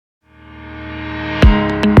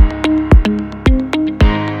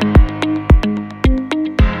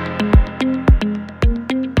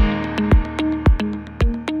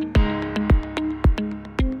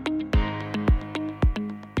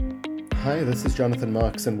this is Jonathan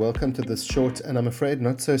Marks, and welcome to this short and I'm afraid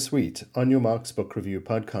not so sweet On Your Marks Book Review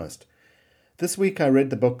podcast. This week I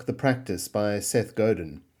read the book The Practice by Seth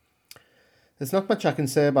Godin. There's not much I can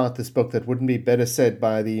say about this book that wouldn't be better said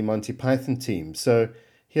by the Monty Python team, so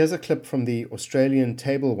here's a clip from the Australian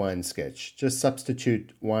table wine sketch. Just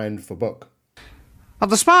substitute wine for book.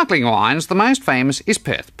 Of the sparkling wines, the most famous is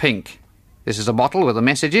Perth Pink. This is a bottle with a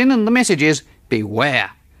message in, and the message is,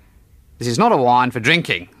 beware. This is not a wine for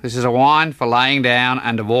drinking. This is a wine for laying down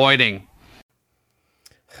and avoiding.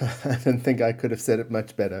 I don't think I could have said it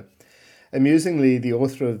much better. Amusingly, the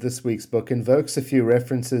author of this week's book invokes a few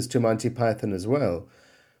references to Monty Python as well,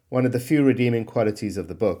 one of the few redeeming qualities of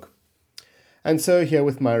the book. And so here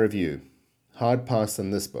with my review. Hard pass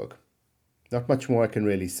on this book. Not much more I can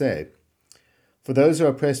really say. For those who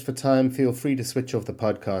are pressed for time, feel free to switch off the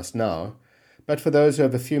podcast now. But for those who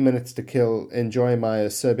have a few minutes to kill, enjoy my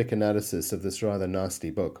acerbic analysis of this rather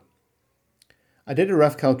nasty book. I did a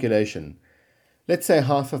rough calculation. Let's say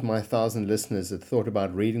half of my 1,000 listeners had thought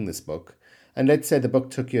about reading this book, and let's say the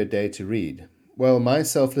book took you a day to read. Well, my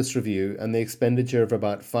selfless review and the expenditure of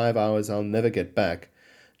about 5 hours I'll never get back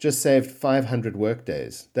just saved 500 work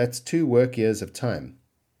days. That's 2 work years of time.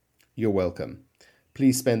 You're welcome.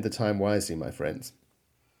 Please spend the time wisely, my friends.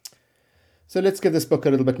 So let's give this book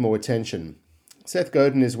a little bit more attention. Seth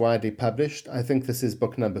Godin is widely published. I think this is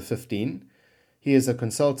book number 15. He is a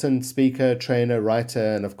consultant, speaker, trainer,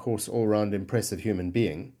 writer, and of course all-round impressive human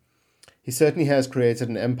being. He certainly has created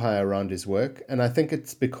an empire around his work, and I think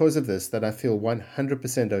it's because of this that I feel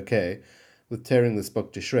 100% okay with tearing this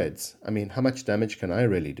book to shreds. I mean, how much damage can I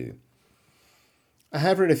really do? I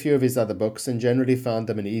have read a few of his other books and generally found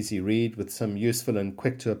them an easy read with some useful and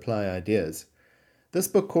quick-to-apply ideas. This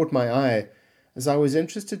book caught my eye as I was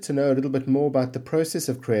interested to know a little bit more about the process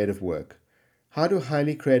of creative work. How do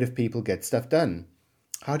highly creative people get stuff done?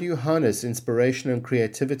 How do you harness inspiration and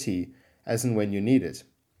creativity as and when you need it?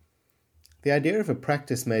 The idea of a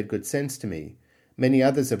practice made good sense to me. Many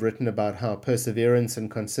others have written about how perseverance and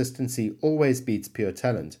consistency always beats pure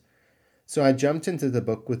talent. So I jumped into the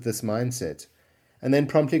book with this mindset, and then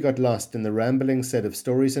promptly got lost in the rambling set of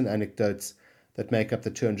stories and anecdotes that make up the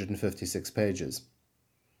 256 pages.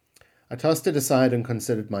 I tossed it aside and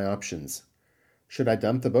considered my options. Should I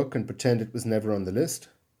dump the book and pretend it was never on the list?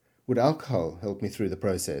 Would alcohol help me through the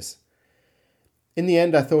process? In the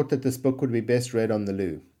end, I thought that this book would be best read on the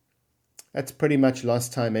loo. That's pretty much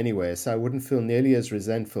lost time anyway, so I wouldn't feel nearly as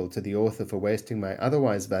resentful to the author for wasting my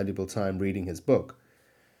otherwise valuable time reading his book.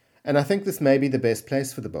 And I think this may be the best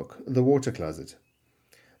place for the book, the water closet.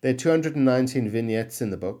 There are 219 vignettes in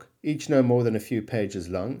the book, each no more than a few pages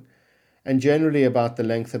long, and generally about the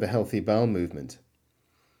length of a healthy bowel movement.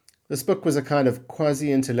 This book was a kind of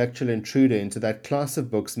quasi-intellectual intruder into that class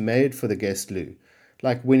of books made for the guest loo,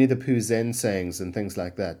 like Winnie the Pooh Zen sayings and things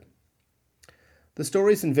like that. The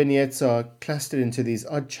stories and vignettes are clustered into these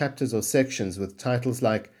odd chapters or sections with titles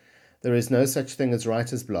like There is no such thing as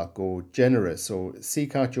writer's block, or Generous, or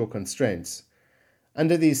Seek out your constraints.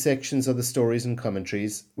 Under these sections are the stories and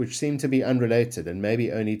commentaries, which seem to be unrelated and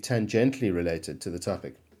maybe only tangentially related to the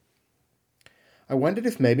topic. I wondered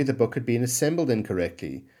if maybe the book had been assembled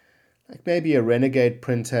incorrectly, like maybe a renegade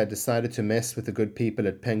printer had decided to mess with the good people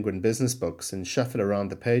at Penguin Business Books and shuffle around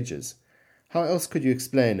the pages. How else could you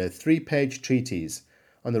explain a 3-page treatise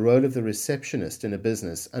on the role of the receptionist in a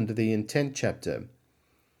business under the intent chapter?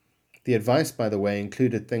 The advice, by the way,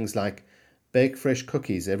 included things like bake fresh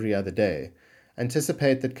cookies every other day,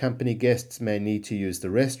 anticipate that company guests may need to use the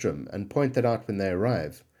restroom and point that out when they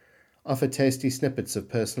arrive, offer tasty snippets of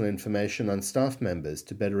personal information on staff members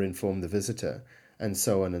to better inform the visitor, and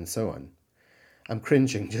so on and so on. I'm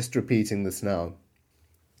cringing just repeating this now.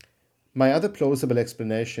 My other plausible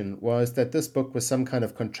explanation was that this book was some kind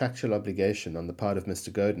of contractual obligation on the part of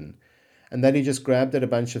Mr. Godin, and that he just grabbed at a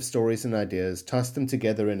bunch of stories and ideas, tossed them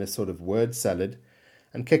together in a sort of word salad,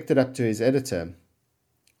 and kicked it up to his editor.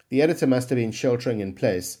 The editor must have been sheltering in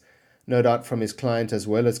place, no doubt from his client as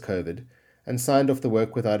well as COVID, and signed off the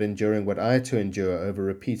work without enduring what I had to endure over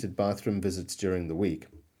repeated bathroom visits during the week.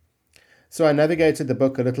 So I navigated the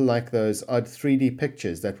book a little like those odd 3D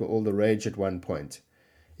pictures that were all the rage at one point.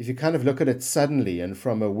 If you kind of look at it suddenly and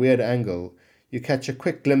from a weird angle, you catch a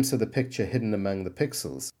quick glimpse of the picture hidden among the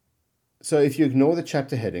pixels. So if you ignore the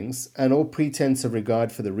chapter headings and all pretense of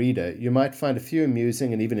regard for the reader, you might find a few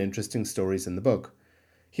amusing and even interesting stories in the book.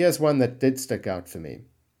 Here's one that did stick out for me.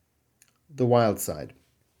 The Wild Side.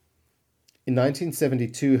 In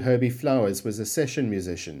 1972, Herbie Flowers was a session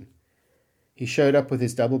musician. He showed up with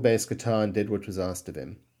his double bass guitar and did what was asked of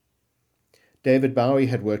him. David Bowie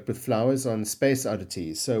had worked with Flowers on Space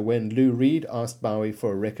Oddity, so when Lou Reed asked Bowie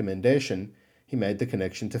for a recommendation, he made the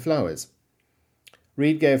connection to flowers.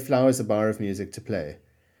 Reed gave Flowers a bar of music to play.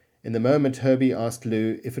 In the moment, Herbie asked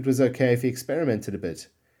Lou if it was okay if he experimented a bit.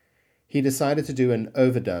 He decided to do an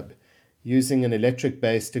overdub, using an electric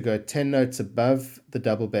bass to go 10 notes above the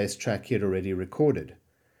double bass track he had already recorded.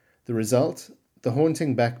 The result? The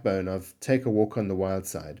haunting backbone of Take a Walk on the Wild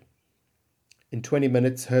Side. In 20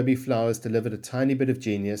 minutes, Herbie Flowers delivered a tiny bit of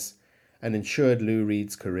genius and ensured Lou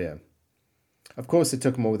Reed's career. Of course, it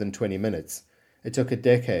took more than 20 minutes. It took a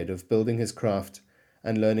decade of building his craft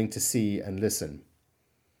and learning to see and listen.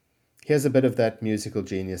 Here's a bit of that musical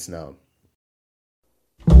genius now.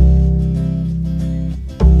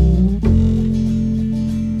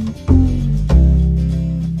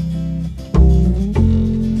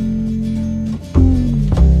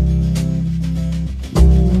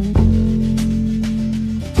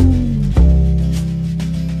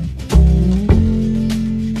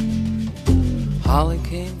 Holly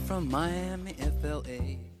came from Miami,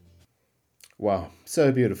 FLA. Wow,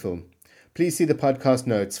 so beautiful. Please see the podcast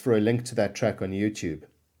notes for a link to that track on YouTube.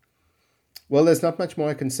 Well, there's not much more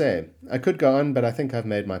I can say. I could go on, but I think I've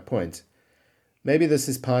made my point. Maybe this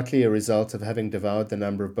is partly a result of having devoured the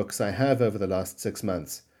number of books I have over the last 6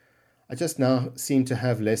 months. I just now seem to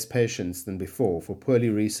have less patience than before for poorly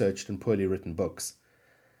researched and poorly written books.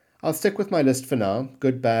 I'll stick with my list for now,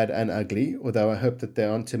 good, bad, and ugly, although I hope that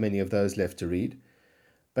there aren't too many of those left to read.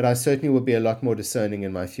 But I certainly will be a lot more discerning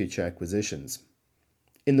in my future acquisitions.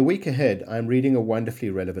 In the week ahead, I am reading a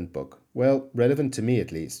wonderfully relevant book. Well, relevant to me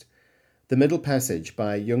at least. The Middle Passage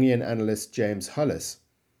by Jungian analyst James Hollis.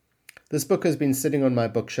 This book has been sitting on my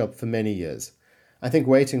bookshelf for many years. I think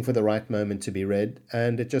waiting for the right moment to be read,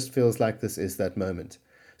 and it just feels like this is that moment.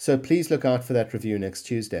 So please look out for that review next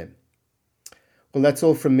Tuesday. Well, that's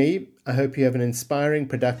all from me. I hope you have an inspiring,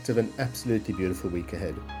 productive, and absolutely beautiful week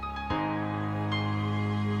ahead.